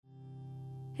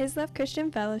His Love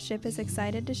Christian Fellowship is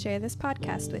excited to share this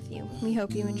podcast with you. We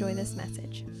hope you enjoy this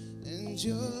message. And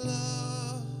your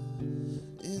love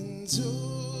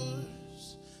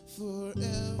endures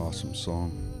forever. Awesome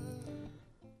song.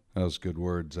 That was a good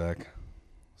word, Zach.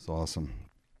 It's awesome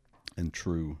and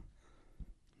true.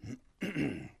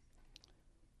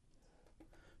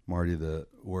 Marty, the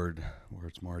word,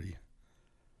 where's Marty?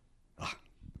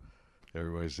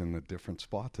 Everybody's in a different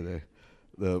spot today.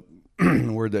 The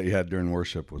word that you had during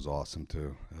worship was awesome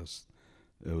too.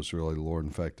 It was really the Lord.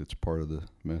 In fact, it's part of the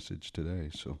message today.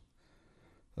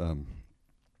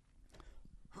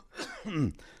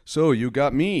 So you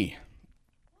got me,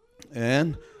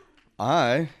 and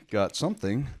I got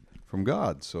something from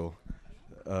God. So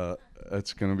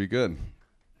it's going to be good.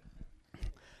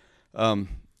 A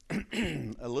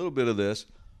little bit of this.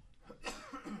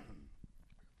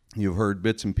 You've heard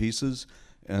bits and pieces,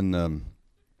 and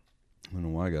I don't know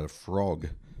why I got a frog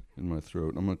in my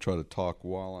throat. I'm going to try to talk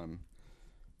while I'm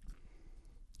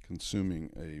consuming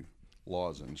a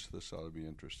lozenge. This ought to be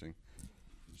interesting.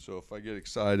 So if I get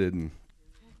excited, and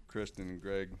Kristen and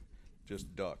Greg,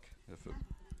 just duck if a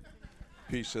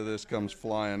piece of this comes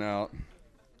flying out.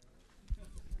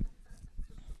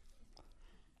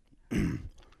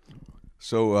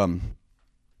 So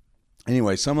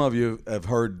anyway, some of you have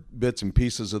heard bits and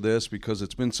pieces of this because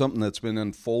it's been something that's been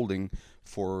unfolding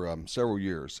for several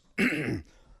years.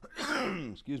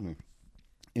 Excuse me.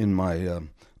 In my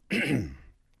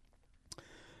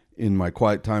in my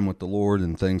quiet time with the Lord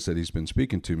and things that He's been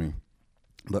speaking to me.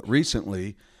 But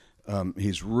recently,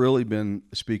 He's really been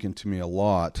speaking to me a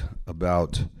lot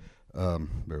about,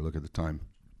 better look at the time,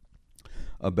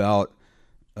 about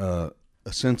a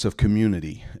sense of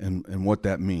community and what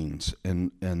that means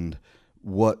and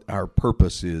what our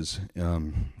purpose is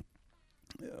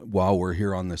while we're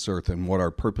here on this earth, and what our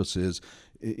purpose is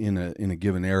in a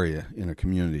given area, in a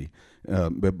community.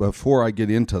 But before I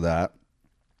get into that,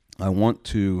 I want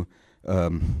to,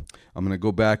 I'm going to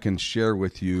go back and share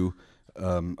with you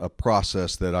a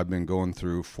process that I've been going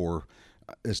through for,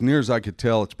 as near as I could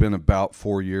tell, it's been about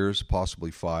 4 years,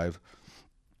 possibly 5.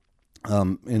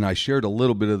 And I shared a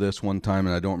little bit of this one time,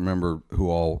 and I don't remember who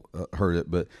all heard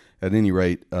it, but at any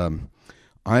rate,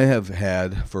 I have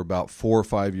had for about 4 or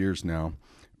 5 years now,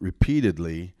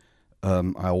 repeatedly,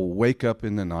 I'll wake up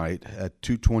in the night at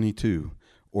 2:22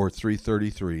 or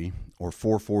 3:33 or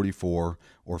 4:44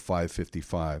 or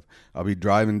 5:55. I'll be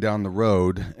driving down the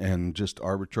road and just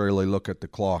arbitrarily look at the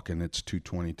clock, and it's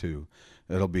 2:22.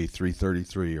 It'll be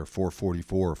 3:33 or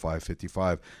 4:44 or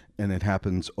 5:55, and it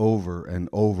happens over and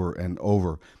over and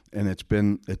over. And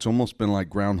it's almost been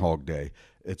like Groundhog Day.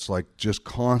 It's like just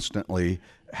constantly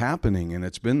happening, and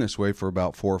it's been this way for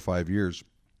about 4 or 5 years.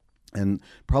 And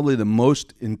probably the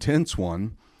most intense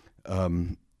one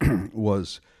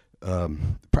was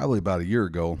probably about a year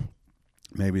ago,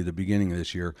 maybe the beginning of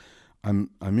this year. I'm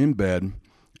in bed,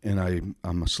 and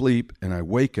I'm asleep, and I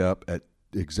wake up at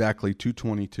exactly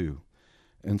 2:22.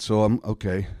 And so I'm,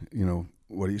 okay,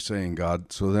 what are you saying,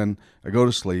 God? So then I go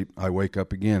to sleep. I wake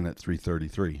up again at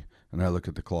 3:33, and I look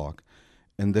at the clock.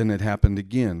 And then it happened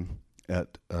again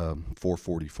at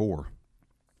 4:44.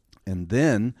 And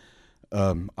then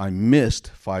I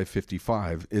missed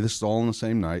 5:55. This is all in the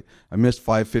same night. I missed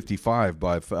 5:55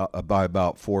 by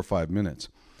about 4 or 5 minutes.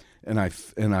 And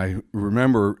I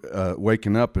remember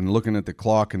waking up and looking at the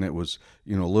clock, and it was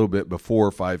a little bit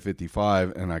before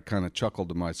 5:55, and I kind of chuckled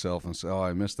to myself and said, "Oh,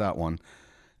 I missed that one."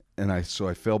 And so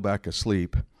I fell back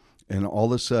asleep, and all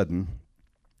of a sudden,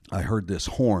 I heard this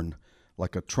horn,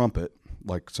 like a trumpet,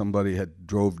 like somebody had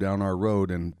drove down our road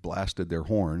and blasted their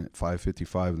horn at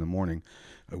 5:55 in the morning.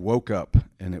 I woke up,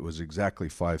 and it was exactly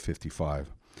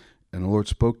 5:55, and the Lord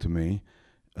spoke to me,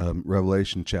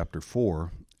 Revelation chapter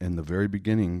 4. And the very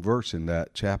beginning verse in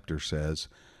that chapter says,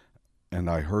 "And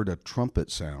I heard a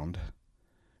trumpet sound,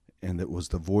 and it was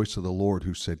the voice of the Lord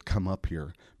who said, 'Come up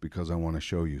here, because I want to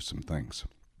show you some things.'"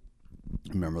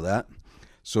 Remember that?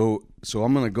 So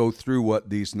I'm going to go through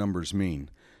what these numbers mean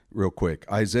real quick.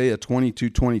 Isaiah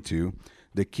 22:22,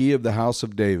 "The key of the house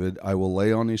of David I will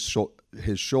lay on his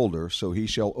shoulder, so he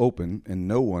shall open, and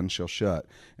no one shall shut,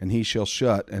 and he shall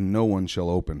shut, and no one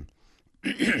shall open."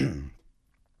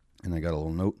 And I got a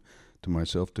little note to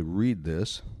myself to read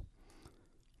this.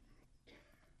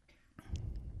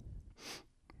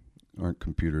 Aren't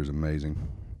computers amazing?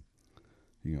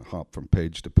 You can hop from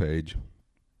page to page.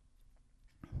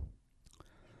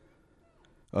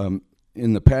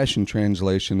 In the Passion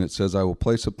Translation, it says, "I will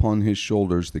place upon his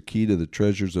shoulders the key to the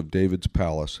treasures of David's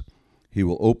palace. He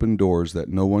will open doors that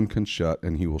no one can shut,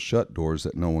 and he will shut doors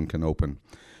that no one can open."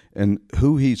 And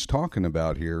who he's talking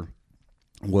about here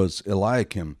was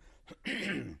Eliakim.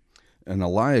 And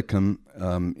Eliakim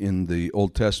in the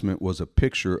Old Testament was a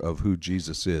picture of who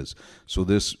Jesus is. So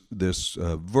this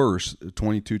verse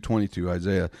 22:22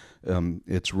 Isaiah,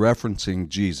 it's referencing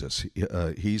Jesus.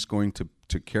 He's going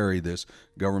to carry this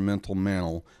governmental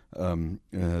mantle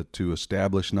to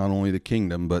establish not only the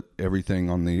kingdom but everything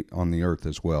on the earth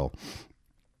as well.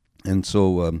 And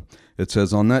so it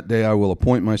says, "On that day I will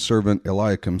appoint my servant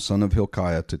Eliakim, son of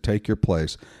Hilkiah, to take your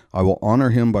place. I will honor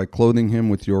him by clothing him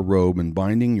with your robe and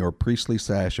binding your priestly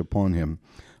sash upon him.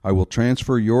 I will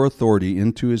transfer your authority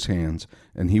into his hands,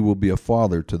 and he will be a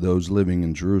father to those living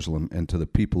in Jerusalem and to the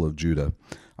people of Judah.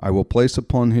 I will place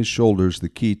upon his shoulders the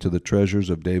key to the treasures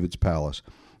of David's palace.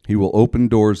 He will open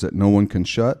doors that no one can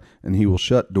shut, and he will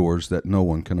shut doors that no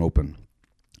one can open."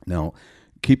 Now,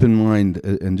 keep in mind,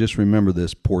 and just remember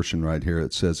this portion right here.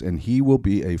 It says, "And he will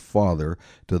be a father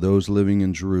to those living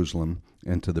in Jerusalem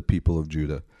and to the people of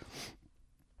Judah."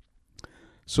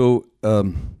 So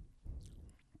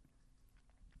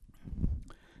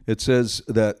it says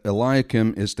that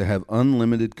Eliakim is to have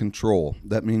unlimited control.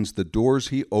 That means the doors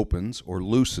he opens or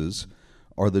looses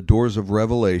are the doors of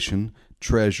revelation,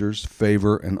 treasures,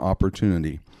 favor, and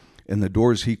opportunity. And the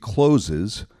doors he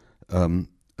closes,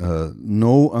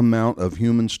 no amount of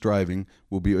human striving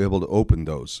will be able to open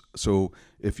those. So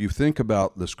if you think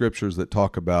about the scriptures that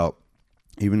talk about,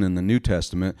 even in the New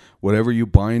Testament, whatever you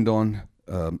bind on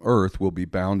earth will be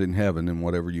bound in heaven, and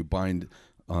whatever you bind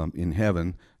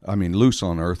loose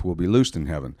on earth will be loosed in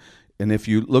heaven. And if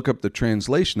you look up the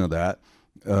translation of that,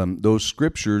 those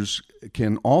scriptures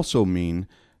can also mean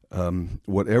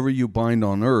whatever you bind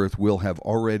on earth will have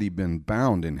already been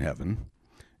bound in heaven,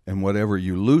 and whatever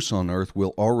you loose on earth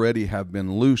will already have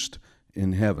been loosed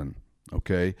in heaven.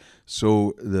 Okay?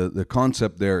 So the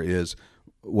concept there is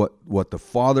what the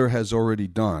Father has already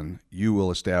done, you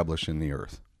will establish in the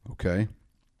earth. Okay?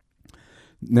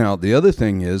 Now, the other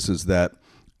thing is that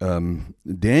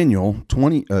Daniel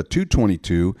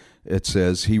 2:22, it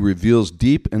says, "He reveals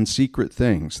deep and secret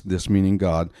things," this meaning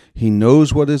God. "He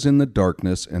knows what is in the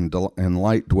darkness, and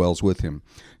light dwells with him."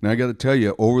 Now, I got to tell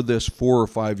you, over this 4 or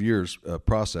 5 years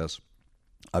process,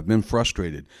 I've been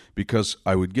frustrated because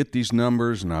I would get these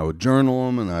numbers and I would journal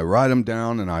them and I write them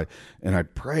down and I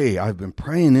pray. I've been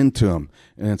praying into them,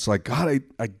 and it's like, God,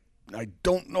 I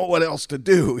don't know what else to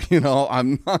do.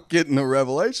 I'm not getting a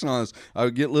revelation on this. I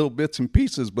would get little bits and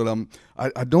pieces, but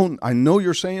I know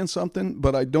you're saying something,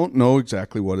 but I don't know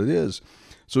exactly what it is.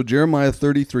 So Jeremiah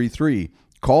 33:3,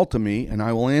 "Call to me, and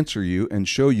I will answer you and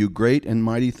show you great and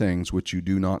mighty things which you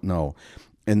do not know."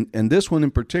 And this one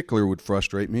in particular would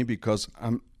frustrate me because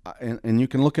and you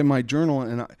can look in my journal,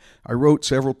 and I wrote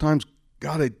several times,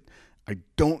 God, I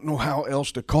don't know how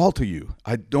else to call to you.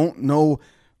 I don't know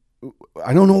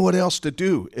what else to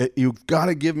do. You've got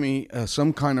to give me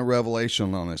some kind of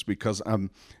revelation on this, because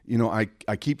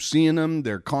I keep seeing them.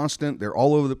 They're constant. They're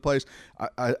all over the place.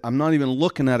 I'm not even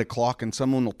looking at a clock, and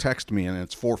someone will text me, and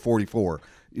it's 4:44.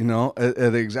 At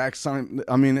the exact time.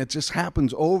 I mean, it just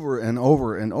happens over and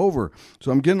over and over.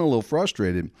 So I'm getting a little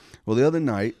frustrated. Well, the other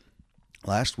night,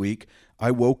 last week,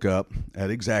 I woke up at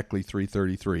exactly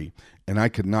 3:33, and I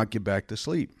could not get back to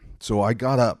sleep. So I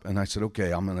got up and I said,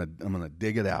 okay, I'm gonna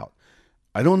dig it out.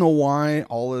 I don't know why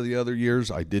all of the other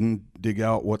years I didn't dig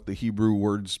out what the Hebrew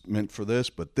words meant for this,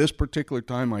 but this particular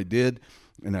time I did,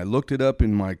 and I looked it up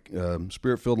in my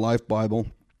Spirit-Filled Life Bible.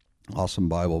 Awesome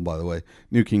Bible, by the way.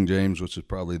 New King James, which is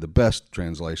probably the best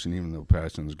translation, even though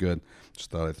Passion is good.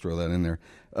 Just thought I'd throw that in there.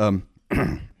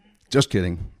 Just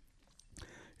kidding.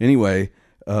 Anyway,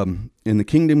 in the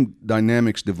Kingdom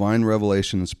Dynamics, Divine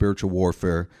Revelation and Spiritual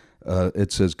Warfare,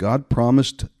 it says, God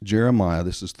promised Jeremiah,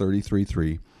 this is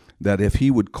 33:3, that if he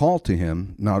would call to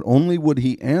him, not only would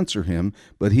he answer him,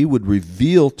 but he would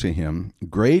reveal to him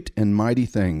great and mighty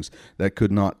things that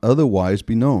could not otherwise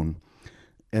be known.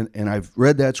 And I've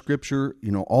read that scripture,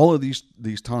 all of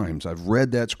these times. I've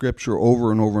read that scripture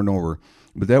over and over and over.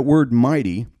 But that word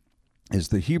mighty is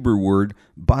the Hebrew word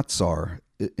batsar,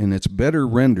 and it's better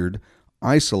rendered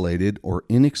isolated or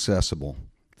inaccessible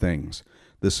things.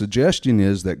 The suggestion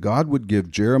is that God would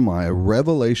give Jeremiah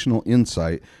revelational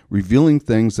insight, revealing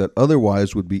things that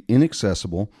otherwise would be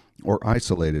inaccessible or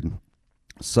isolated.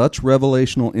 Such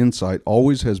revelational insight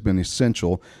always has been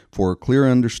essential for a clear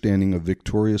understanding of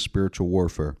victorious spiritual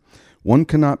warfare. One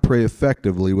cannot pray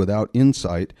effectively without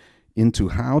insight into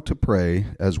how to pray,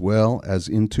 as well as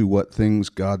into what things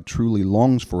God truly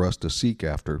longs for us to seek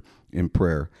after in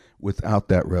prayer, without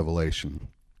that revelation.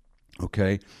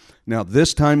 Okay? Now,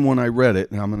 this time when I read it,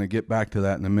 and I'm going to get back to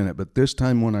that in a minute, but this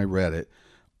time when I read it,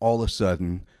 all of a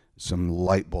sudden, some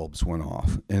light bulbs went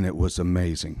off, and it was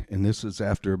amazing. And this is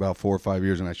after about 4 or 5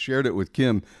 years, and I shared it with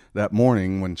Kim that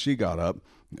morning when she got up,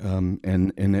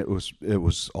 and it was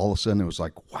all of a sudden it was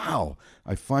like, wow,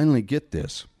 I finally get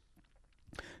this.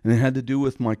 And it had to do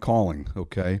with my calling,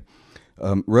 okay?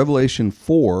 Revelation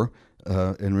 4,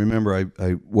 and remember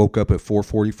I woke up at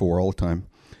 4:44 all the time.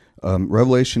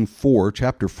 Revelation 4,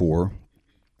 chapter 4,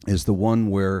 is the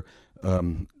one where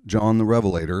John the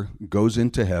Revelator goes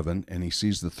into heaven and he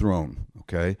sees the throne,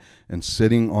 okay? And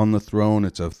sitting on the throne,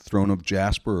 it's a throne of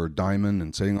jasper or diamond,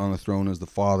 and sitting on the throne is the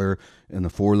Father and the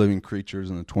 4 living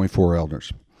creatures and the 24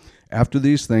 elders. After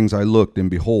these things I looked, and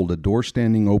behold, a door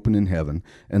standing open in heaven,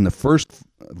 and the first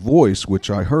voice which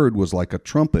I heard was like a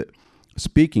trumpet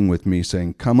speaking with me,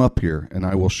 saying, "Come up here, and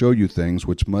I will show you things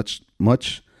which must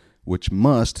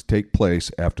take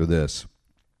place after this."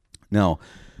 Now,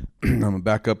 I'm going to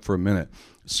back up for a minute.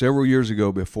 Several years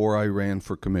ago, before I ran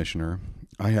for commissioner,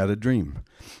 I had a dream.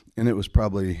 And it was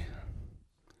probably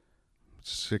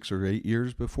 6 or 8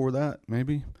 years before that,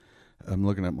 maybe. I'm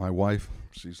looking at my wife.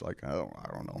 She's like, I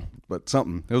don't know, but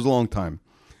something. It was a long time.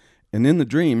 And in the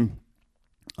dream,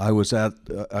 there was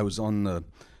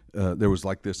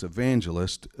like this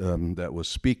evangelist that was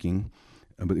speaking,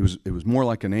 but it was more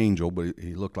like an angel, but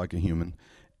he looked like a human.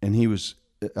 And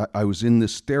I was in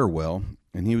this stairwell,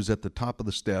 and he was at the top of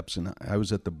the steps, and I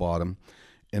was at the bottom.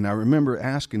 And I remember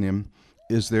asking him,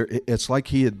 it's like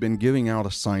he had been giving out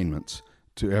assignments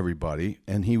to everybody,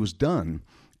 and he was done.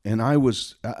 And I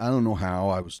don't know how,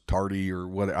 I was tardy or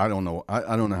what, I don't know.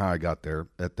 I don't know how I got there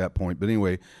at that point. But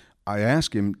anyway, I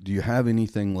asked him, "Do you have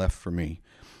anything left for me?"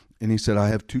 And he said, "I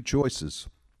have 2 choices.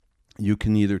 You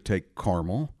can either take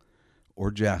Carmel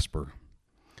or Jasper."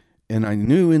 And I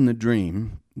knew in the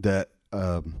dream that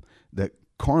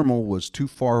Carmel was too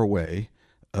far away,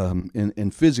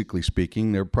 and physically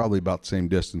speaking, they're probably about the same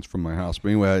distance from my house. But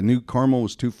anyway, I knew Carmel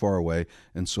was too far away,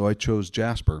 and so I chose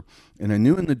Jasper. And I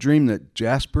knew in the dream that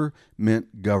Jasper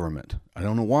meant government. I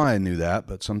don't know why I knew that,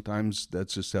 but sometimes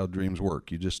that's just how dreams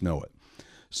work. You just know it.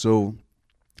 So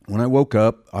when I woke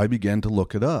up, I began to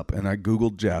look it up, and I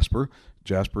Googled Jasper,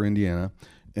 Indiana,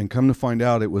 and come to find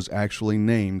out it was actually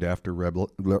named after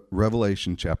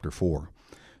Revelation chapter 4.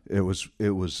 It was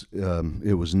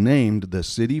named, the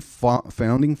city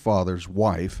founding father's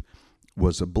wife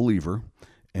was a believer,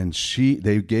 and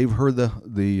they gave her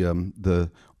the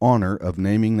honor of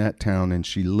naming that town, and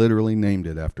she literally named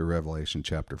it after Revelation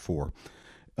chapter 4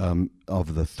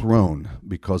 of the throne,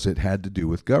 because it had to do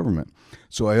with government.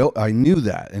 So I knew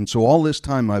that, and so all this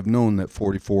time I've known that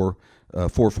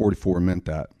 444 meant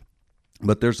that.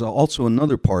 But there's also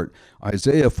another part,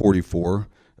 Isaiah 44.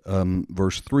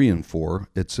 Verse 3 and 4,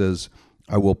 it says,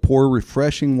 "I will pour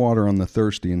refreshing water on the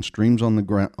thirsty and streams on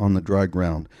the dry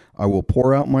ground. I will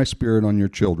pour out my spirit on your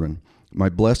children, my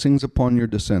blessings upon your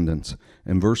descendants."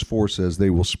 And verse 4 says,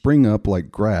 "They will spring up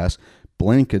like grass,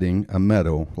 blanketing a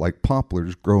meadow, like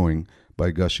poplars growing by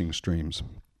gushing streams."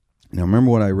 Now remember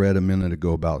what I read a minute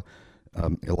ago about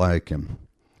Eliakim,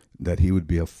 that he would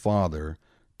be a father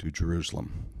to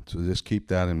Jerusalem. So just keep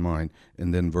that in mind.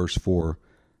 And then verse 4,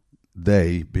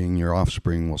 "They, being your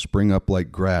offspring, will spring up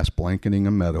like grass, blanketing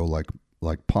a meadow,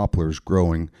 like poplars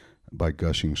growing by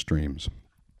gushing streams."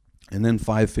 And then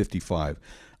 555.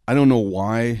 I don't know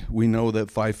why we know that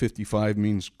 555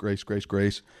 means grace, grace,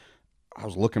 grace. I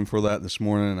was looking for that this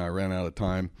morning, and I ran out of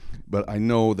time. But I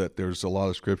know that there's a lot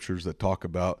of scriptures that talk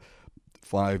about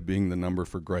 5 being the number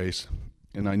for grace.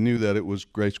 And I knew that it was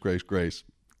grace, grace, grace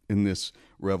in this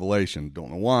Revelation.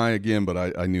 Don't know why, again,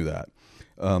 but I knew that.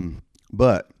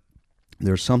 But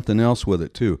there's something else with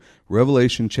it too.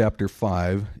 Revelation chapter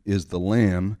 5 is the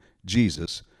Lamb,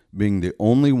 Jesus, being the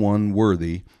only one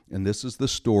worthy. And this is the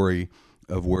story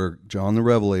of where John the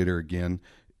Revelator again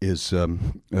is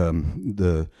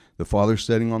the Father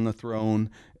sitting on the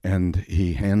throne, and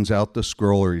he hands out the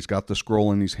scroll, or he's got the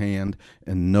scroll in his hand,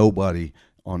 and nobody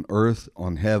on earth,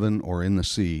 on heaven, or in the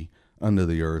sea under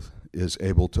the earth is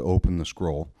able to open the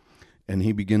scroll. And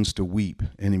he begins to weep,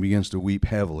 and he begins to weep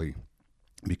heavily,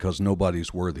 because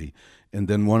nobody's worthy. And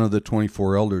then one of the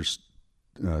 24 elders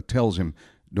tells him,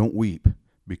 "Don't weep,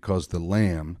 because the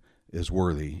Lamb is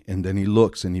worthy." And then he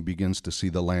looks and he begins to see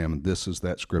the Lamb. This is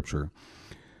that scripture.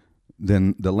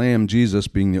 "Then the Lamb, Jesus,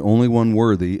 being the only one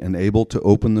worthy and able to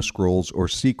open the scrolls or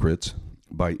secrets,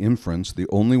 by inference, the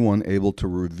only one able to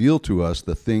reveal to us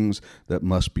the things that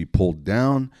must be pulled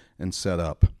down and set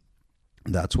up."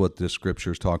 That's what this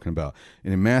scripture is talking about.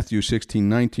 And in Matthew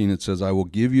 16:19, it says, "I will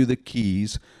give you the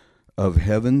keys of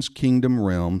heaven's kingdom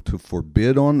realm to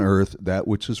forbid on earth that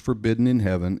which is forbidden in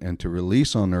heaven, and to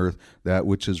release on earth that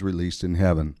which is released in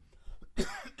heaven."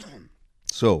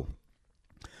 So,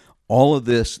 all of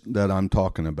this that I'm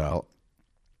talking about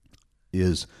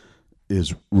is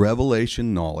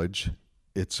revelation knowledge.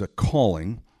 It's a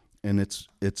calling, and it's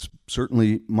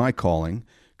certainly my calling.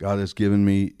 God has given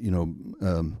me,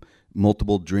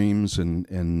 multiple dreams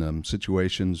and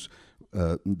situations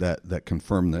that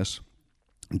confirm this.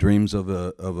 Dreams of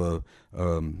a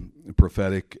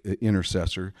prophetic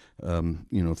intercessor,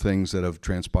 things that have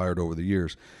transpired over the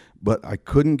years. But I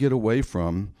couldn't get away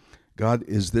from, God,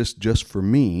 is this just for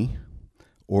me,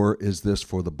 or is this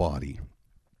for the body?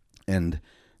 And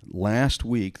last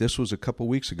week, this was a couple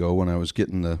weeks ago, when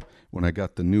I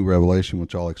got the new revelation,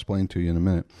 which I'll explain to you in a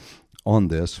minute, on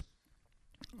this,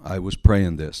 I was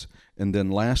praying this. And then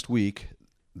last week,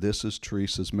 this is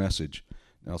Teresa's message.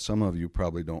 Now, some of you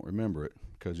probably don't remember it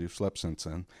because you've slept since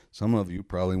then. Some of you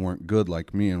probably weren't good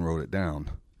like me and wrote it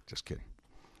down. Just kidding.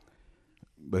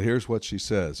 But here's what she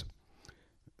says.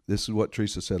 This is what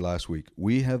Teresa said last week.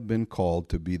 We have been called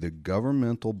to be the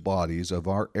governmental bodies of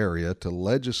our area to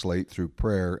legislate through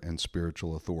prayer and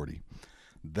spiritual authority.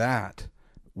 That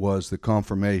was the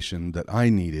confirmation that I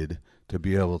needed to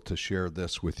be able to share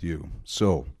this with you.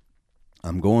 So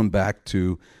I'm going back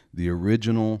to the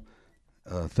original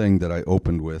thing that I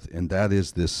opened with, and that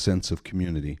is this sense of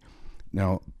community.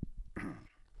 Now,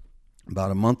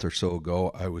 about a month or so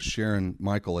ago, I was sharing,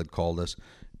 Michael had called us,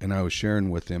 and I was sharing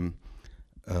with him,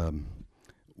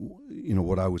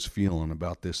 what I was feeling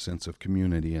about this sense of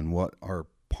community and what our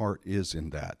part is in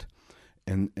that.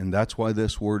 And that's why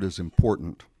this word is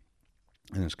important.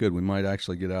 And it's good. We might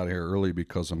actually get out of here early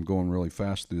because I'm going really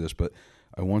fast through this, but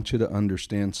I want you to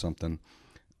understand something.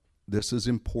 This is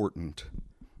important,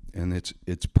 and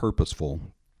it's purposeful.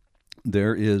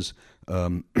 There is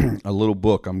a little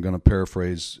book. I'm going to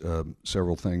paraphrase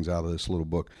several things out of this little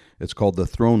book. It's called The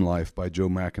Throne Life by Joe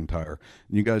McIntyre.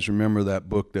 You guys remember that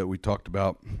book that we talked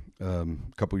about a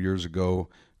couple years ago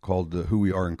called Who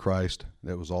We Are in Christ?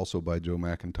 That was also by Joe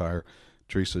McIntyre.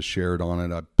 Teresa shared on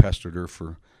it. I pestered her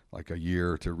for like a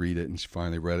year to read it, and she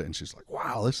finally read it, and she's like,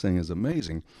 wow, this thing is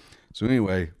amazing. So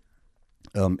anyway,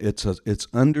 it's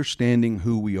understanding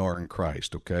who we are in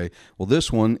Christ, okay? Well,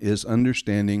 this one is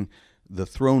understanding the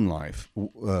throne life,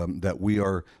 that we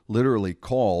are literally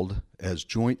called as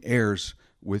joint heirs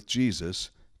with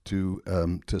Jesus to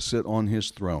sit on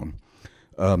his throne.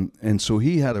 And so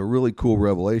he had a really cool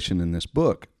revelation in this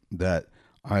book that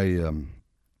I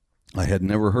had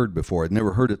never heard before. I'd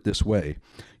never heard it this way.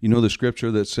 You know the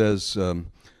scripture that says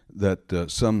that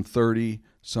some 30,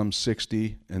 some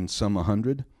 60, and some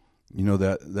 100? You know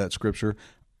that scripture?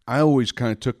 I always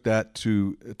kind of took that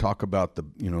to talk about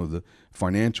the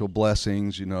financial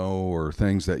blessings, or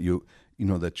things that you'll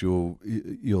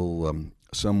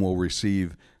some will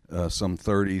receive, some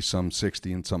 30, some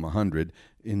 60, and some 100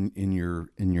 in your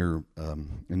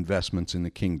investments in the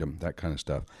kingdom, that kind of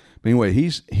stuff. But anyway,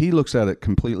 he looks at it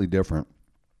completely different.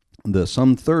 The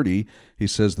some 30, he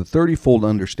says the 30-fold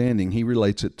understanding, he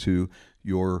relates it to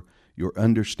your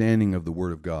understanding of the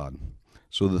Word of God.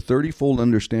 So the 30-fold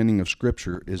understanding of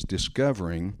Scripture is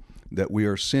discovering that we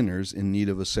are sinners in need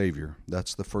of a Savior.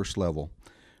 That's the first level.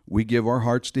 We give our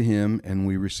hearts to him, and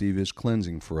we receive his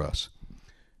cleansing for us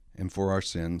and for our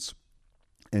sins.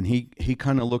 And he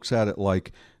kind of looks at it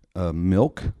like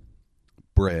milk,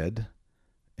 bread,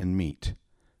 and meat,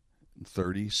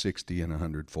 30, 60, and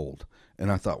 100-fold.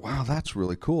 And I thought, wow, that's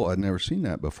really cool. I'd never seen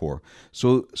that before.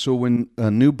 So when a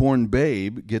newborn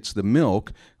babe gets the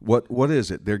milk, what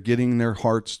is it? They're getting their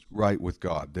hearts right with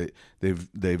God.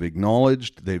 They've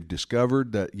acknowledged, they've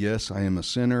discovered that, yes, I am a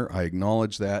sinner. I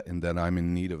acknowledge that, and that I'm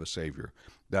in need of a Savior.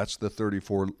 That's the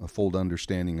 34-fold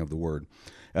understanding of the Word.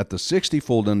 At the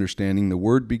 60-fold understanding, the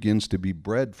Word begins to be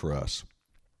bread for us.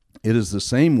 It is the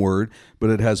same word,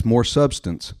 but it has more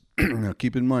substance. Now,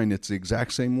 keep in mind, it's the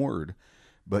exact same word,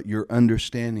 but your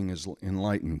understanding is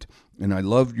enlightened. And I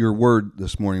love your word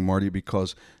this morning, Marty,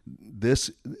 because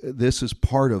this is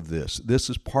part of this. This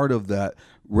is part of that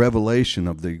revelation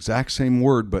of the exact same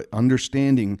word, but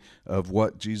understanding of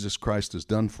what Jesus Christ has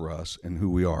done for us and who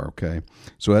we are, okay?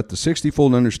 So at the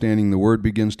 60-fold understanding, the word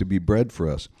begins to be bread for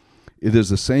us. It is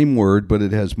the same word, but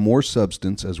it has more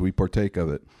substance as we partake of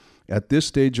it. At this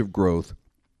stage of growth,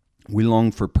 we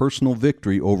long for personal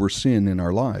victory over sin in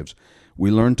our lives. We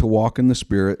learn to walk in the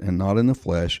Spirit and not in the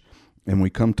flesh, and we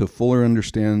come to fuller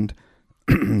understand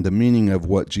the meaning of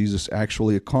what Jesus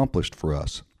actually accomplished for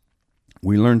us.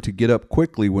 We learn to get up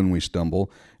quickly when we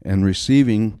stumble and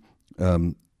receiving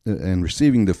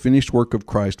the finished work of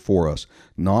Christ for us,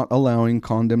 not allowing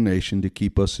condemnation to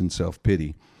keep us in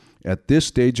self-pity. At this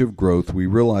stage of growth, we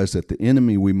realize that the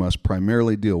enemy we must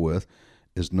primarily deal with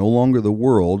is no longer the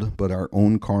world, but our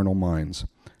own carnal minds.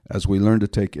 as we learn to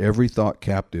take every thought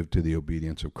captive to the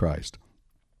obedience of Christ.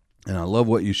 And I love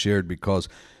what you shared, because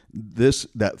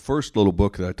that first little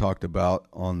book that I talked about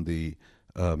on the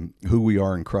who we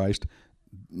are in Christ,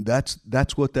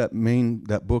 that's what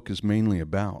that book is mainly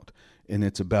about. And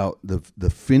it's about the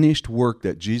finished work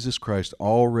that Jesus Christ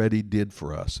already did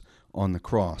for us on the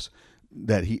cross,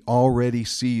 that he already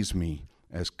sees me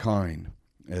as kind,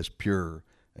 as pure,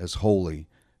 as holy.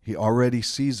 He already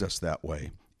sees us that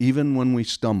way, even when we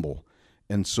stumble.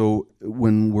 And so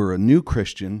when we're a new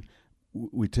Christian,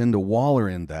 we tend to waller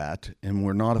in that, and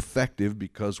we're not effective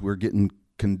because we're getting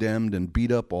condemned and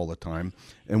beat up all the time.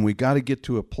 And we got to get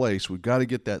to a place, we've got to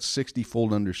get that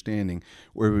 60-fold understanding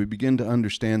where we begin to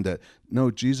understand that,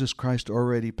 no, Jesus Christ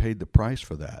already paid the price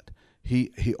for that.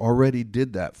 He already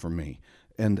did that for me.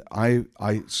 And I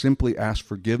simply ask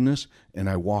forgiveness and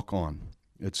I walk on.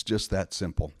 It's just that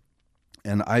simple.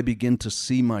 And I begin to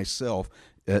see myself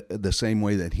the same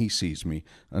way that he sees me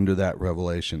under that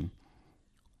revelation.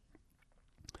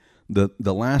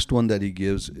 The last one that he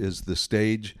gives is the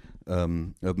stage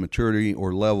of maturity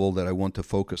or level that I want to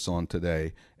focus on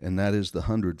today, and that is the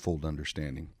 100-fold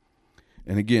understanding.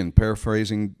 And again,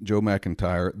 paraphrasing Joe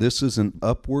McIntyre, this is an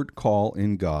upward call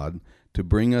in God to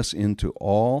bring us into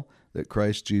all that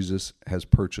Christ Jesus has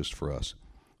purchased for us.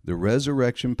 The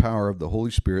resurrection power of the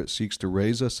Holy Spirit seeks to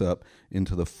raise us up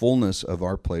into the fullness of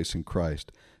our place in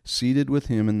Christ, seated with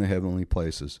him in the heavenly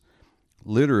places,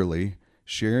 literally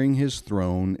sharing his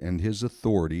throne and his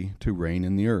authority to reign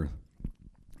in the earth.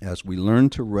 As we learn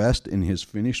to rest in his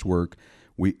finished work,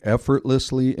 we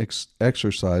effortlessly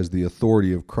exercise the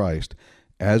authority of Christ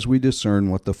as we discern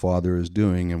what the Father is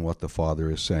doing and what the Father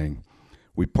is saying.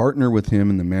 We partner with him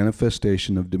in the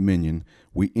manifestation of dominion.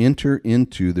 We enter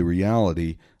into the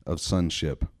reality of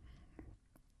sonship.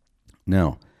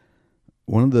 Now,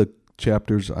 one of the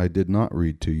chapters I did not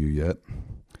read to you yet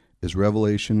is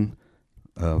Revelation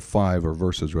 5, or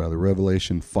verses rather,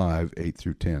 Revelation 5, 8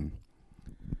 through 10.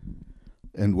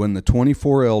 And when the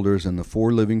 24 elders and the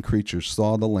 4 living creatures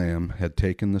saw the Lamb had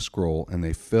taken the scroll, and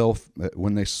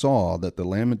when they saw that the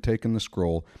Lamb had taken the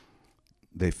scroll,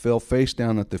 they fell face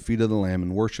down at the feet of the Lamb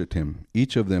and worshipped him,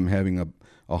 each of them having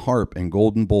a harp and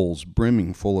golden bowls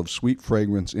brimming full of sweet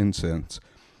fragrance incense,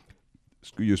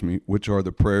 which are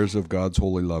the prayers of God's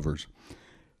holy lovers.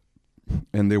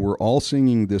 And they were all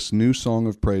singing this new song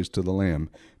of praise to the Lamb.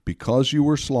 Because you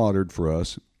were slaughtered for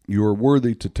us, you are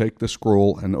worthy to take the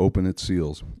scroll and open its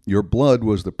seals. Your blood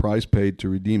was the price paid to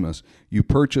redeem us. You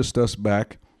purchased us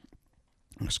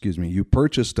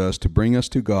to bring us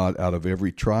to God out of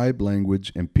every tribe,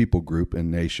 language, and people group and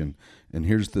nation. And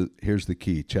here's the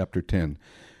key, chapter 10.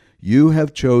 You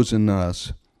have chosen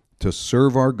us to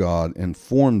serve our God and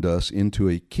formed us into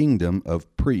a kingdom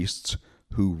of priests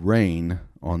who reign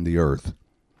on the earth.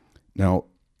 Now,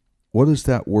 what does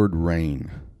that word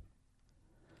reign?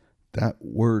 That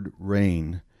word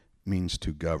reign means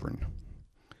to govern.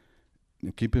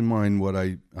 Now, keep in mind what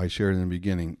I shared in the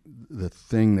beginning, the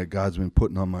thing that God's been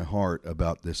putting on my heart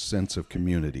about this sense of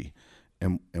community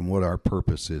and what our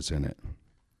purpose is in it.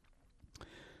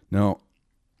 Now,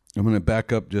 I'm going to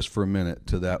back up just for a minute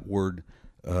to that word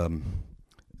in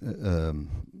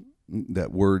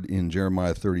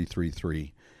Jeremiah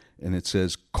 33:3, and it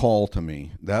says, call to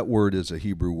me. That word is a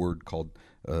Hebrew word called,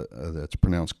 that's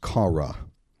pronounced kara.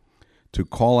 To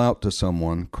call out to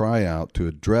someone, cry out, to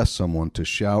address someone, to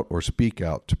shout or speak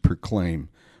out, to proclaim,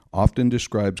 often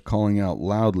describes calling out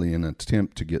loudly in an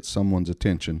attempt to get someone's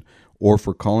attention, or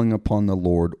for calling upon the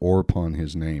Lord or upon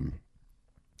his name.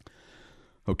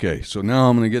 Okay, so now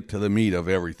I'm going to get to the meat of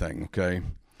everything, okay?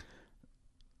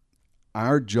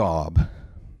 Our job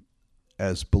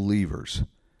as believers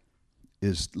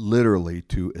is literally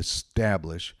to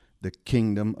establish the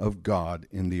kingdom of God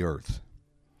in the earth.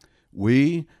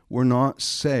 We were not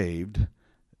saved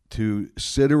to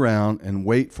sit around and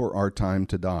wait for our time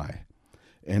to die.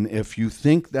 And if you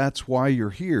think that's why you're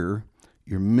here,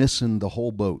 you're missing the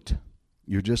whole boat.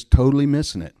 You're just totally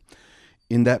missing it.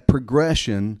 In that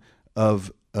progression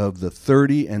of the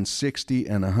 30 and 60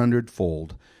 and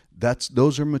 100-fold,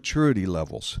 those are maturity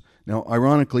levels. Now,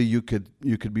 ironically, you could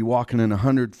be walking in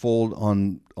 100-fold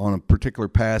on a particular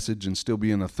passage and still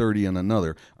be in a 30 and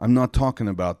another. I'm not talking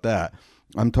about that.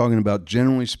 I'm talking about,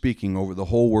 generally speaking, over the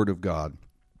whole Word of God.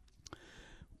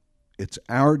 It's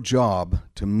our job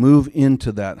to move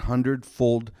into that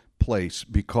 100-fold place,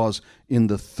 because in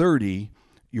the 30,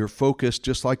 your focus,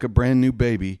 just like a brand new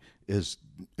baby, is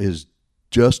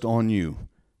just on you.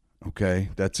 Okay,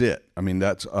 that's it. I mean,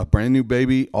 that's a brand new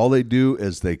baby. All they do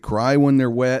is they cry when they're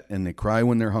wet and they cry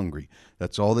when they're hungry.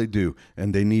 That's all they do,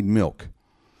 and they need milk.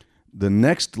 The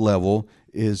next level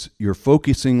is you're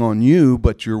focusing on you,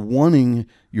 but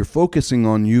you're focusing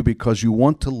on you because you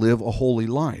want to live a holy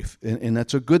life. And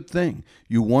that's a good thing.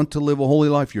 You want to live a holy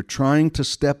life. You're trying to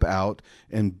step out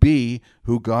and be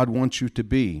who God wants you to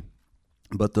be.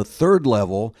 But the third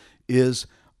level is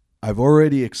I've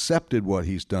already accepted what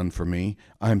he's done for me.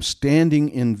 I'm standing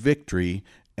in victory,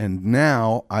 and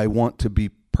now I want to be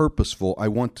purposeful. I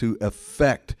want to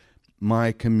affect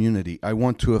my community. I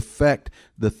want to affect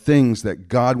the things that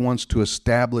God wants to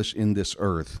establish in this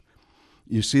earth.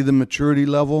 You see the maturity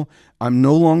level? I'm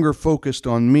no longer focused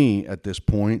on me at this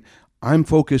point. I'm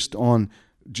focused on,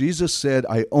 Jesus said,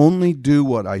 I only do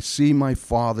what I see my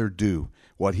Father do.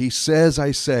 What he says, I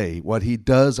say. What he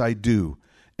does, I do.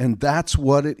 And that's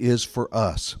what it is for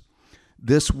us.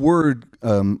 This word,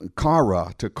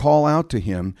 kara, to call out to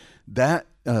him, that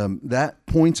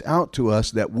points out to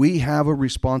us that we have a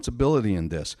responsibility in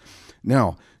this.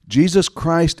 Now, Jesus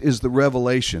Christ is the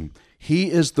revelation.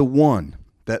 He is the one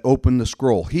that opened the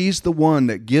scroll. He's the one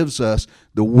that gives us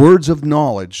the words of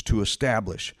knowledge to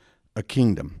establish a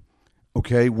kingdom.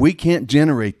 Okay? We can't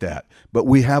generate that, but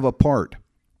we have a part.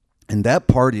 And that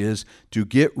part is to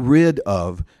get rid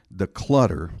of the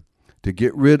clutter, to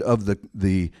get rid of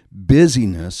the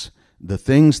busyness, the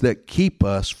things that keep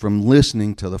us from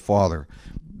listening to the Father.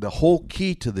 The whole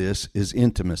key to this is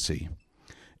intimacy.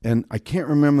 And I can't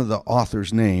remember the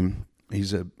author's name.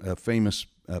 He's a famous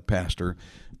pastor,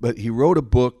 but he wrote a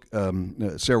book,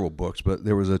 several books, but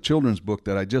there was a children's book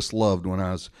that I just loved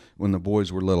when the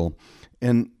boys were little.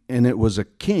 And it was a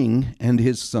king and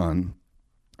his son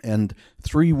and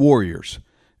 3 warriors.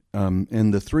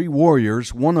 And the 3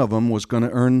 warriors, one of them was going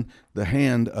to earn the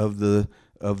hand of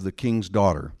the king's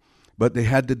daughter. But they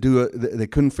had to do they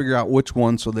couldn't figure out which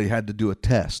one, so they had to do a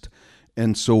test.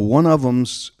 And so one of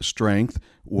them's strength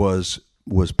was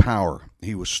power.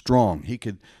 He was strong. He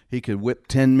could whip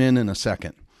 10 men in a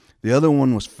second. The other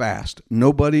one was fast.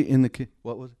 Nobody in the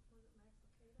what was it?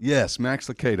 Yes, Max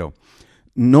Lucado.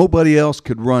 Nobody else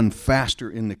could run faster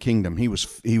in the kingdom. He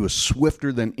was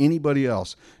swifter than anybody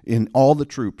else in all the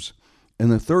troops.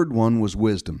 And the third one was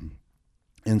wisdom.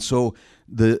 And so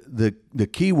the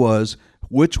key was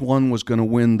which one was going to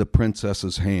win the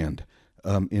princess's hand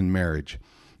in marriage.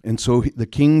 And so the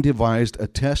king devised a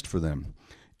test for them.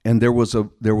 And there was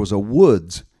a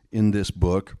woods in this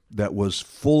book that was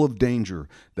full of danger,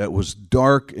 that was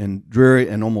dark and dreary,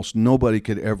 and almost nobody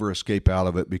could ever escape out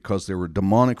of it because there were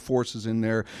demonic forces in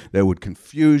there that would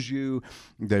confuse you.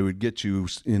 They would get you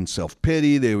in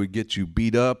self-pity. They would get you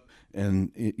beat up,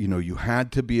 and you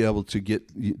had to be able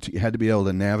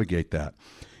to navigate that.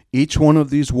 Each one of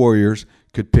these warriors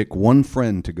could pick one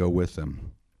friend to go with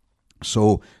them.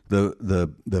 So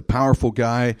the powerful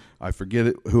guy, I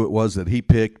forget who it was that he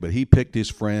picked, but he picked his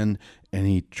friend, and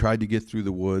he tried to get through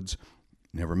the woods,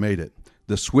 never made it.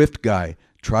 The swift guy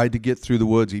tried to get through the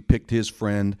woods. He picked his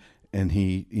friend, and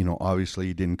he, obviously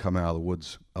he didn't come out of the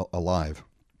woods alive.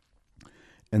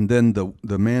 And then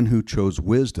the man who chose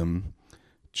wisdom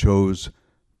chose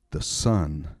the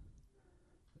son.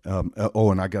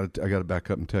 And I got to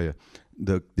back up and tell you,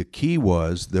 the key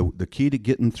was the key to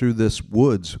getting through this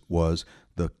woods was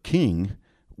the king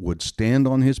would stand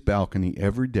on his balcony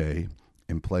every day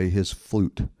and play his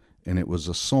flute. And it was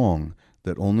a song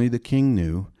that only the king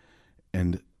knew,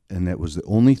 and that was the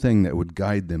only thing that would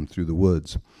guide them through the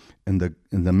woods. And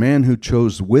the man who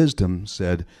chose wisdom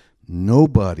said,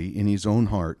 nobody in his own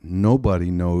heart, nobody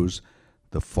knows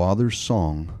the Father's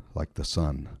song like the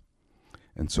Son.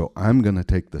 And so I'm going to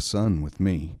take the Son with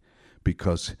me,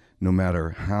 because no matter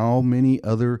how many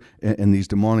other, and these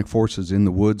demonic forces in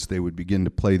the woods, they would begin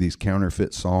to play these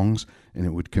counterfeit songs, and it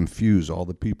would confuse all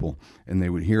the people, and they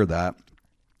would hear that,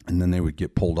 and then they would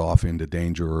get pulled off into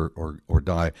danger or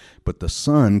die. But the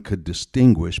Son could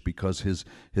distinguish, because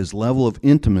his level of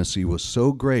intimacy was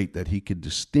so great that he could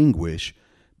distinguish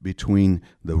between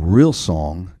the real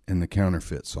song and the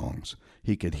counterfeit songs.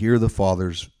 He could hear the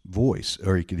Father's voice,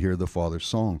 or he could hear the Father's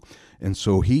song. And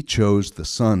so he chose the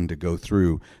Son to go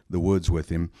through the woods with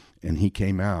him, and he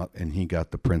came out and he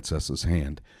got the princess's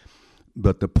hand.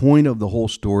 But the point of the whole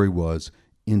story was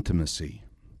intimacy.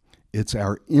 It's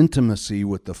our intimacy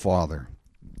with the Father.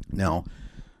 Now,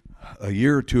 a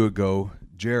year or two ago,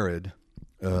 Jared,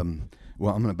 I'm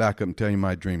going to back up and tell you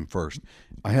my dream first.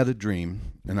 I had a dream,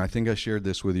 and I think I shared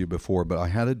this with you before, but I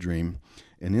had a dream,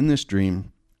 and in this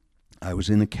dream, I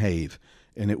was in a cave,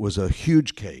 and it was a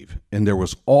huge cave, and there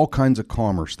was all kinds of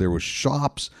commerce. There was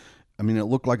shops. I mean, it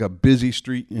looked like a busy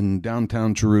street in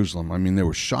downtown Jerusalem. I mean, there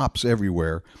were shops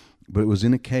everywhere, but it was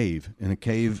in a cave. And a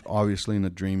cave, obviously, in a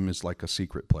dream is like a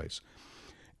secret place.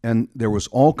 And there was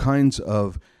all kinds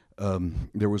of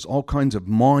there was all kinds of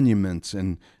monuments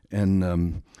and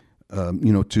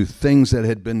to things that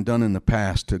had been done in the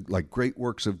past, to like great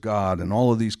works of God and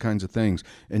all of these kinds of things.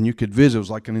 And you could visit. It was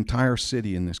like an entire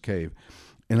city in this cave.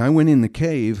 And I went in the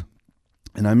cave,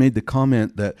 and I made the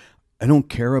comment that I don't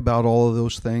care about all of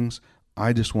those things.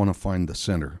 I just want to find the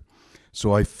center.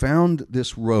 So I found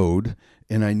this road,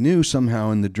 and I knew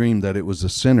somehow in the dream that it was the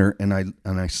center. And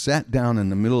I sat down in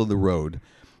the middle of the road,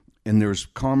 and there's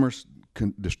commerce,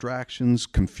 distractions,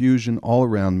 confusion all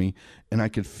around me, and I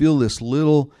could feel this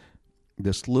little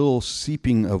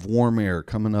seeping of warm air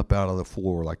coming up out of the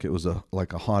floor, like it was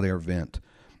like a hot air vent.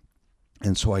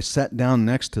 And so I sat down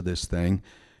next to this thing,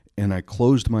 and I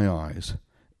closed my eyes,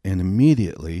 and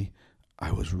immediately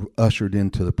I was ushered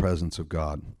into the presence of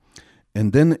God.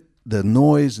 And then the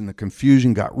noise and the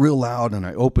confusion got real loud, and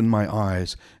I opened my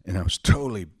eyes, and it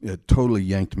totally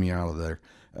yanked me out of there,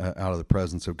 out of the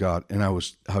presence of God. And I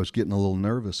was getting a little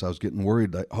nervous. I was getting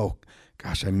worried, like, oh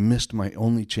gosh, I missed my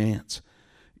only chance.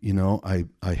 I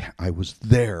was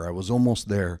there. I was almost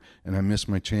there, and I missed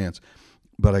my chance.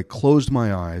 But I closed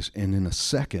my eyes, and in a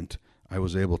second, I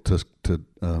was able to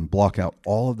block out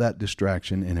all of that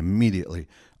distraction, and immediately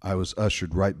I was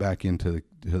ushered right back into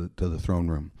the throne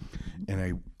room.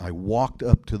 And I walked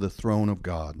up to the throne of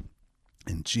God,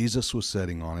 and Jesus was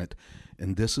sitting on it,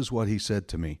 and this is what he said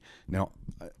to me. Now,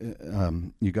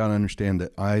 you got to understand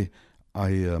that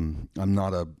I'm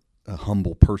not a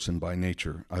humble person by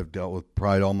nature. I've dealt with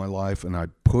pride all my life, and I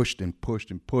pushed and pushed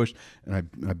and pushed, and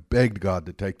I begged God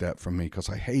to take that from me because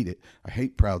I hate it. I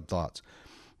hate proud thoughts.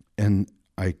 And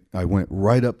I went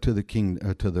right up to the king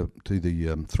to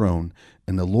the throne,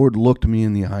 and the Lord looked me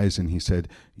in the eyes, and he said,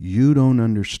 "You don't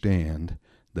understand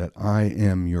that I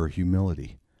am your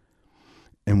humility."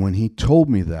 And when he told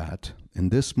me that,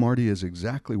 and this, Marty, is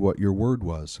exactly what your word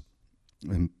was.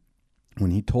 And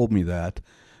when he told me that,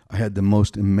 I had the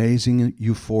most amazing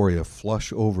euphoria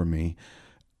flush over me,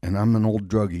 and I'm an old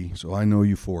druggie, so I know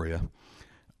euphoria.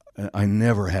 I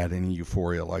never had any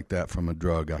euphoria like that from a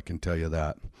drug, I can tell you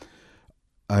that.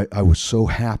 I was so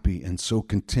happy and so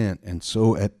content and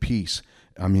so at peace.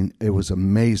 I mean, it was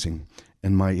amazing.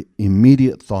 And my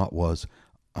immediate thought was,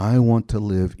 I want to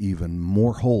live even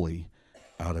more holy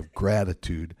out of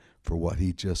gratitude for what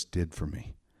he just did for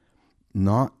me.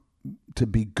 Not to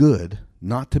be good,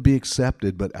 not to be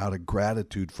accepted, but out of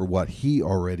gratitude for what he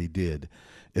already did.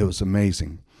 It was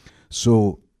amazing.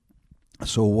 So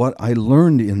what I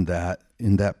learned in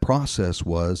that process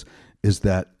is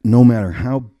that no matter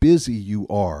how busy you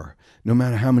are, no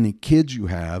matter how many kids you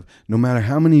have, no matter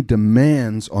how many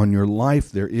demands on your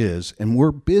life there is, and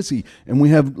we're busy, and we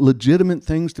have legitimate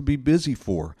things to be busy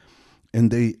for,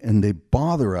 and they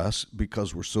bother us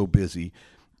because we're so busy.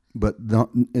 But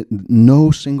no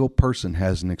single person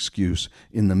has an excuse.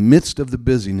 In the midst of the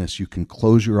busyness, you can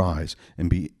close your eyes and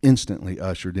be instantly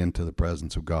ushered into the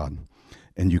presence of God,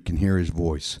 and you can hear his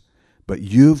voice. But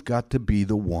you've got to be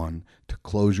the one to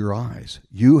close your eyes.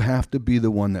 You have to be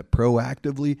the one that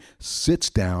proactively sits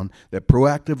down, that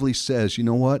proactively says, you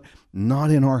know what?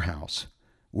 Not in our house.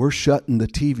 We're shutting the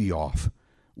TV off.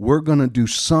 We're going to do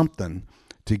something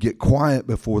to get quiet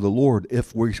before the Lord.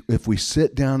 If we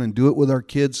sit down and do it with our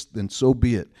kids, then so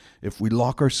be it. If we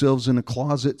lock ourselves in a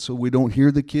closet so we don't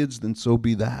hear the kids, then so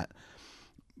be that.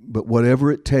 But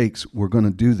whatever it takes, we're going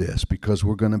to do this because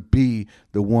we're going to be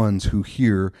the ones who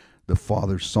hear the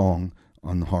Father's song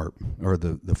on the harp or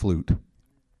the flute.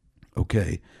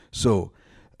 Okay, so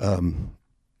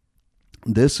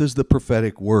this is the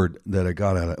prophetic word that I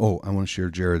got out of. Oh, I want to share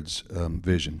Jared's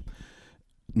vision.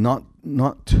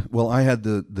 Well, I had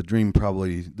the dream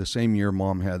probably the same year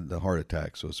Mom had the heart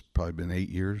attack, so it's probably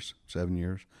been 7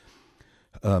 years.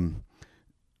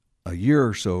 A year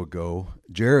or so ago,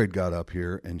 Jared got up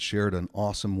here and shared an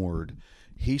awesome word.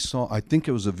 He saw, I think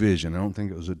it was a vision, I don't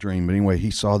think it was a dream, but anyway, he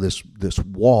saw this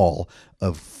wall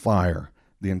of fire.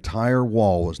 The entire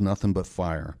wall was nothing but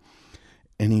fire.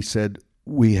 And he said,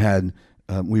 we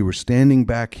were standing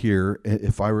back here,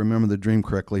 if I remember the dream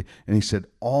correctly, and he said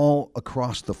all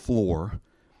across the floor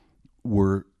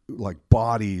were like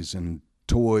bodies and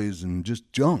toys and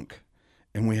just junk.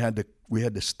 And we had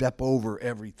to step over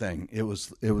everything. It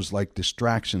was like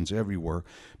distractions everywhere,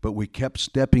 but we kept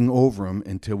stepping over them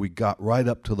until we got right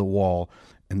up to the wall,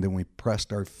 and then we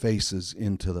pressed our faces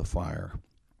into the fire.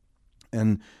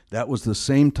 And that was the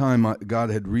same time God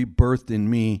had rebirthed in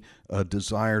me a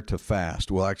desire to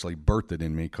fast. Well, actually birthed it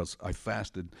in me because I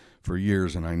fasted for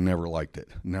years and I never liked it.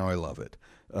 Now I love it.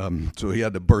 So he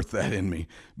had to birth that in me.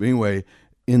 But anyway,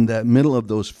 in that middle of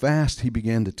those fasts, he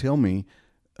began to tell me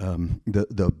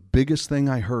the biggest thing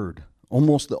I heard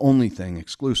almost the only thing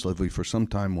exclusively for some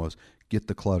time was get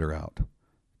the clutter out.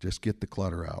 Just get the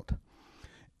clutter out.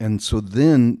 And so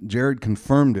then Jared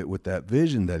confirmed it with that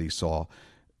vision that he saw.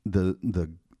 The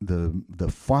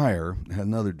fire, I had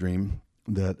another dream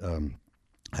that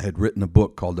I had written a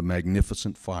book called The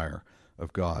Magnificent Fire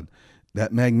of God.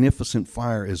 That magnificent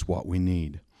fire is what we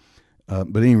need.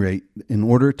 But at any rate, in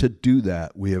order to do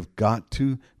that, we have got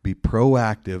to be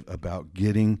proactive about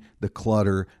getting the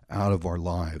clutter out of our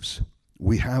lives.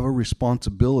 We have a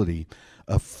responsibility.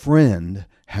 A friend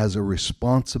has a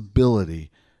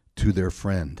responsibility to their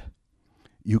friend.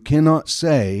 You cannot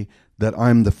say that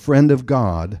I'm the friend of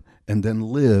God and then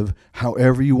live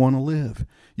however you want to live.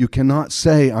 You cannot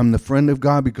say I'm the friend of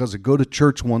God because I go to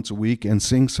church once a week and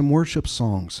sing some worship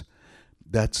songs.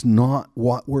 That's not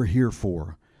what we're here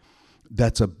for.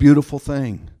 That's a beautiful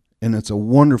thing, and it's a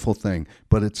wonderful thing,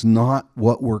 but it's not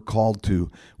what we're called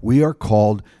to. We are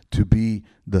called to be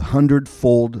the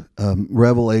 100-fold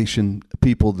revelation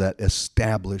people that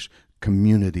establish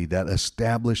community, that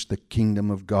establish the kingdom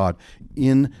of God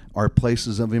in our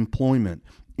places of employment,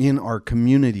 in our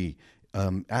community,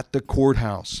 at the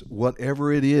courthouse,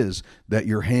 whatever it is that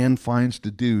your hand finds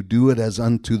to do it as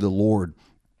unto the Lord.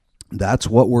 That's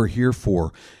what we're here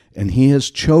for. And He has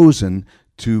chosen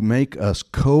to make us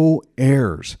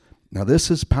co-heirs. Now this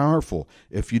is powerful.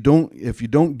 If you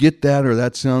don't get that, or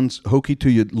that sounds hokey to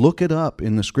you, look it up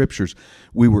in the scriptures.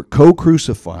 We were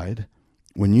co-crucified.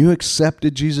 When you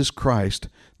accepted Jesus Christ,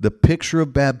 the picture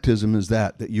of baptism is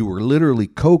that you were literally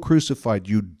co-crucified.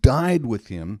 You died with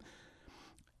Him,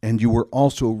 and you were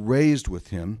also raised with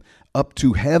Him up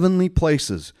to heavenly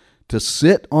places to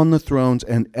sit on the thrones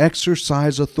and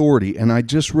exercise authority. And I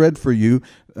just read for you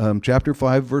chapter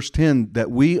 5, verse 10,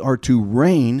 that we are to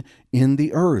reign in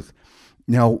the earth.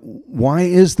 Now, why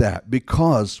is that?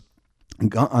 Because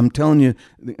God, I'm telling you,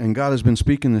 and God has been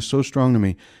speaking this so strong to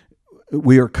me,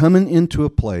 we are coming into a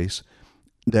place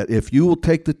that if you will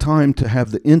take the time to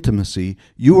have the intimacy,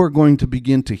 you are going to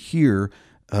begin to hear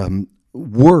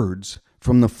words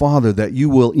from the Father that you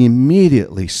will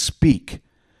immediately speak,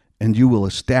 and you will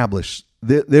establish.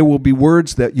 There will be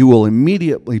words that you will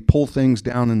immediately pull things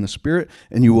down in the Spirit,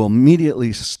 and you will immediately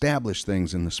establish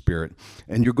things in the Spirit.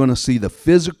 And you're going to see the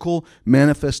physical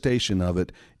manifestation of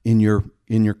it in your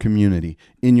community,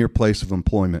 in your place of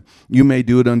employment. You may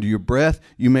do it under your breath.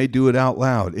 You may do it out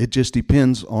loud. It just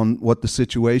depends on what the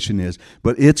situation is.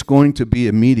 But it's going to be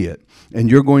immediate, and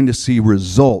you're going to see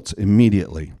results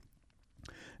immediately.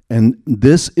 And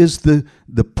this is the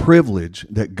privilege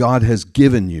that God has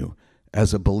given you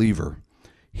as a believer.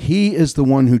 He is the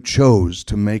one who chose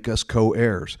to make us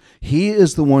co-heirs. He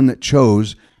is the one that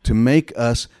chose to make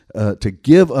us, to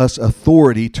give us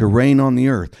authority to reign on the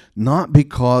earth. Not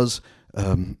because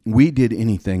we did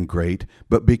anything great,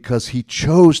 but because He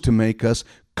chose to make us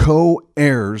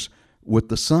co-heirs with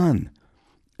the Son.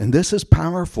 And this is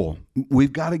powerful.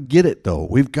 We've got to get it, though.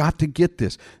 We've got to get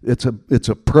this. It's a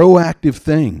proactive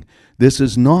thing. This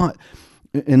is not,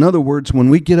 in other words,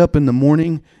 when we get up in the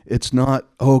morning, it's not,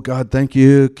 oh, God, thank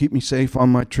you, keep me safe on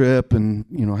my trip, and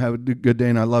have a good day,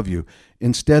 and I love you.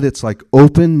 Instead, it's like,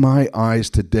 open my eyes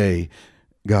today,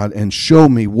 God, and show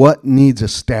me what needs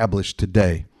established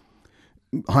today.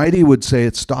 Heidi would say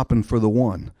it's stopping for the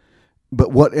one.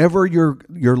 But whatever your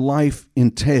life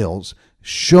entails,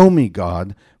 show me,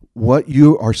 God, what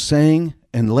you are saying,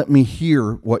 and let me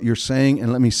hear what you're saying,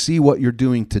 and let me see what you're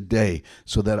doing today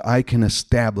so that I can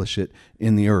establish it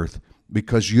in the earth.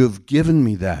 Because you've given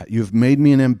me that. You've made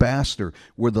me an ambassador.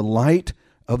 We're the light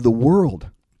of the world.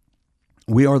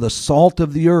 We are the salt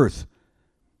of the earth.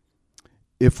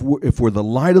 If we're the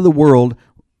light of the world,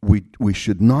 we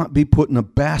should not be putting a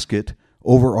basket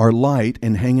over our light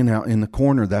and hanging out in the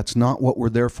corner. That's not what we're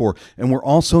there for. And we're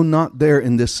also not there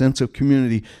in this sense of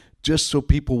community just so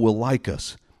people will like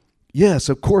us. Yes,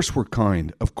 of course we're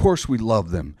kind. Of course we love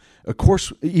them. Of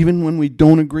course, even when we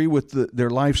don't agree with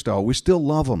their lifestyle, we still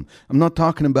love them. I'm not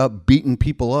talking about beating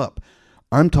people up.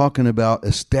 I'm talking about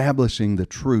establishing the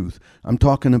truth. I'm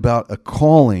talking about a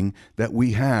calling that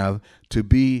we have to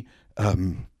be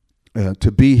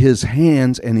His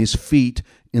hands and His feet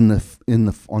on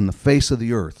the face of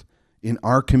the earth, in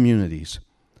our communities.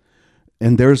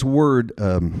 And there's a word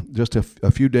just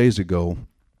a few days ago,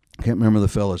 I can't remember the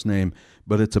fellow's name,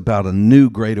 but it's about a new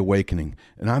great awakening.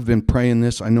 And I've been praying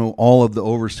this. I know all of the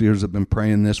overseers have been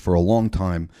praying this for a long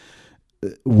time.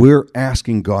 We're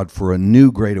asking God for a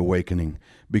new great awakening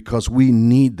because we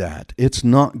need that. It's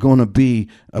not going to be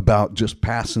about just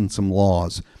passing some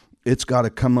laws. It's got to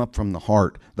come up from the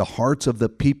heart. The hearts of the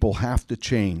people have to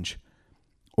change,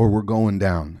 or we're going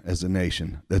down as a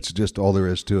nation. That's just all there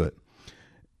is to it.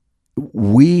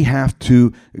 we have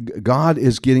to, God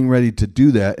is getting ready to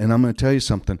do that. And I'm going to tell you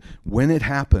something. When it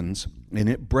happens and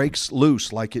it breaks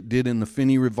loose like it did in the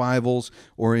Finney revivals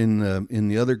or in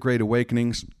the other great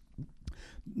awakenings,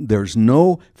 there's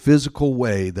no physical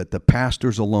way that the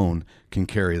pastors alone can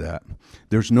carry that.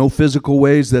 There's no physical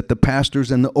ways that the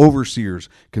pastors and the overseers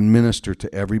can minister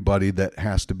to everybody that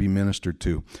has to be ministered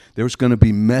to. There's going to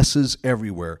be messes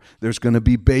everywhere. There's going to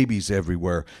be babies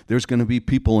everywhere. There's going to be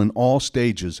people in all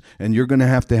stages, and you're going to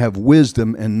have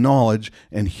wisdom and knowledge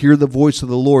and hear the voice of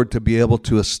the Lord to be able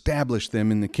to establish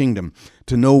them in the kingdom,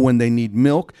 to know when they need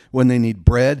milk, when they need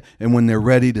bread, and when they're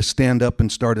ready to stand up and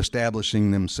start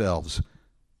establishing themselves.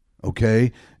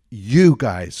 Okay? You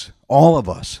guys, all of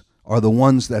us, are the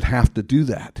ones that have to do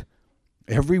that.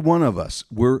 Every one of us,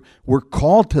 we're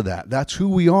called to that. That's who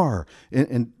we are.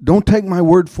 And don't take my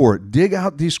word for it. Dig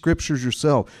out these scriptures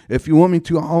yourself. If you want me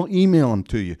to, I'll email them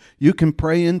to you. You can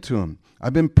pray into them.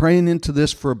 I've been praying into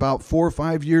this for about 4 or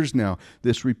 5 years now,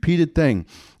 this repeated thing.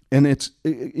 And it's,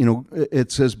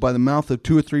 it says by the mouth of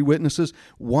 2 or 3 witnesses.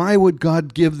 Why would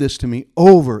God give this to me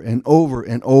over and over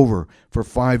and over for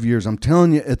 5 years? I'm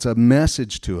telling you, it's a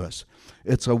message to us.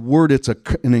 It's a word. It's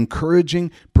an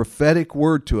encouraging, prophetic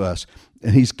word to us.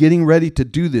 And he's getting ready to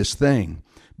do this thing.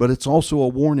 But it's also a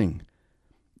warning.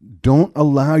 Don't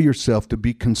allow yourself to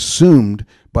be consumed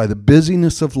by the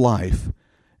busyness of life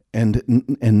and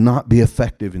not be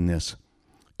effective in this.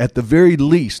 At the very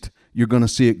least, you're going to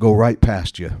see it go right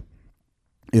past you,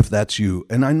 if that's you.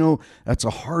 And I know that's a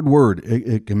hard word.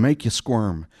 It can make you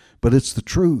squirm, but it's the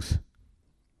truth.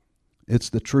 It's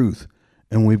the truth.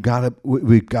 And we've got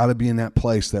to be in that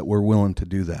place that we're willing to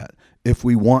do that if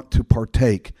we want to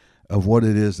partake of what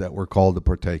it is that we're called to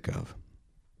partake of.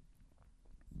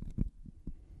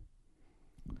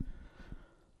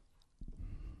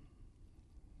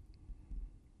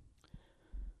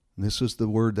 This is the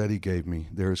word that he gave me.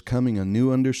 There is coming a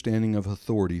new understanding of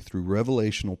authority through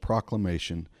revelational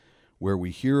proclamation, where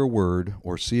we hear a word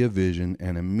or see a vision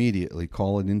and immediately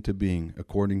call it into being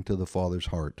according to the Father's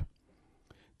heart.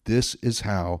 This is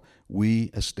how we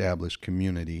establish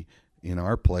community in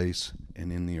our place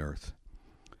and in the earth.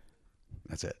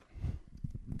 That's it.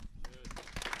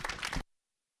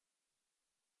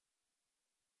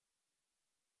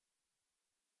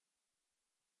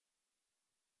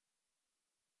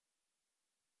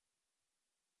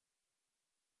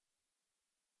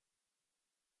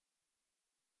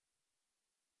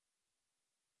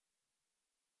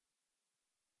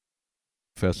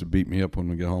 Fess to beat me up when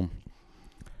we get home.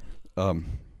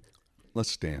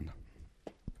 Let's stand.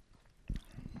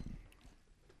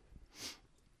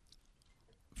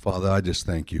 Father, I just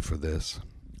thank you for this.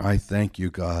 I thank you,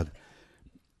 God.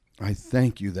 I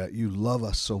thank you that you love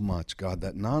us so much, God,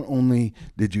 that not only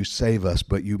did you save us,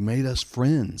 but you made us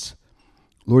friends.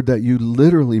 Lord, that you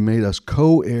literally made us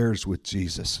co-heirs with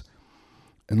Jesus.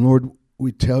 And Lord,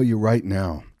 we tell you right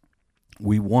now,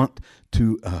 we want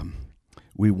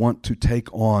to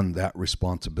take on that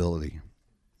responsibility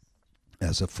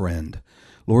as a friend.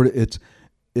 Lord,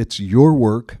 it's your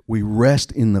work. We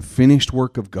rest in the finished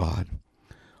work of God.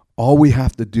 All we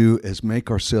have to do is make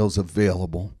ourselves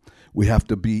available. We have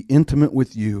to be intimate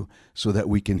with you so that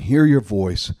we can hear your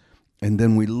voice, and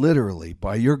then we literally,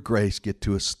 by your grace, get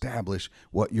to establish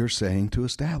what you're saying to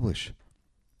establish.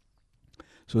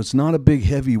 So it's not a big,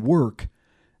 heavy work.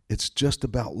 It's just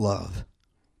about love.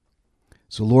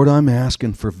 So, Lord, I'm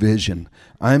asking for vision.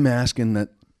 I'm asking that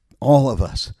all of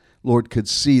us, Lord, could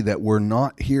see that we're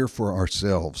not here for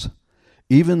ourselves.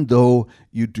 Even though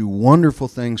you do wonderful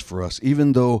things for us,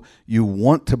 even though you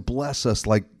want to bless us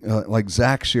like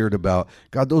Zach shared about,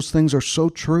 God, those things are so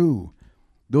true.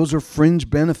 Those are fringe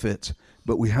benefits,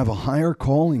 but we have a higher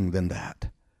calling than that.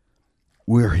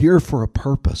 We're here for a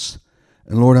purpose.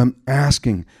 And Lord, I'm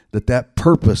asking that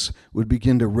purpose would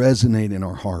begin to resonate in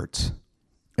our hearts.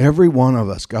 Every one of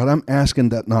us, God, I'm asking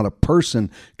that not a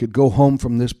person could go home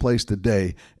from this place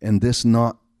today and this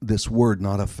word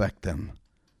not affect them.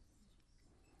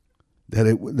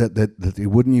 That they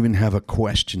wouldn't even have a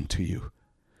question to you.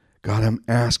 God, I'm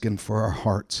asking for our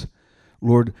hearts.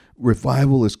 Lord,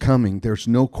 revival is coming. There's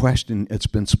no question. It's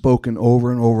been spoken over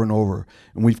and over and over,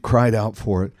 and we've cried out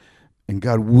for it. And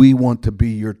God, we want to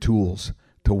be your tools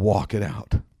to walk it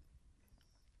out.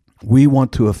 We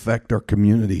want to affect our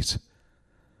communities.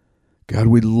 God,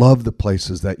 we love the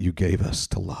places that you gave us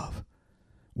to love.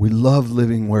 We love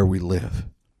living where we live.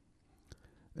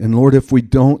 And Lord, if we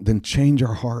don't, then change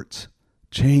our hearts.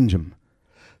 Change them.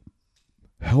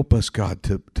 Help us, God,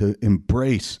 to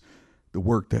embrace the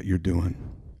work that you're doing.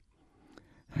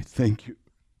 I thank you.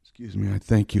 I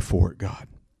thank you for it, God.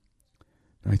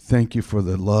 I thank you for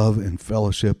the love and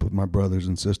fellowship of my brothers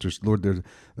and sisters. Lord, they're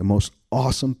the most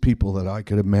awesome people that I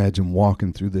could imagine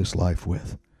walking through this life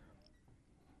with.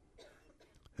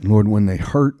 And Lord, when they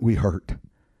hurt, we hurt.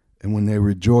 And when they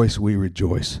rejoice, we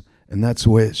rejoice. And that's the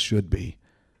way it should be.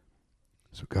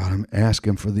 So God, I'm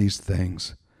asking for these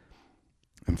things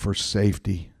and for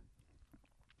safety.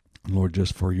 And Lord,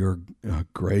 just for your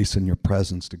grace and your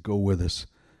presence to go with us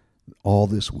all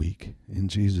this week. In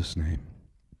Jesus' name,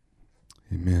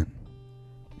 amen.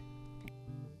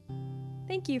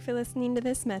 Thank you for listening to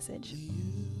this message.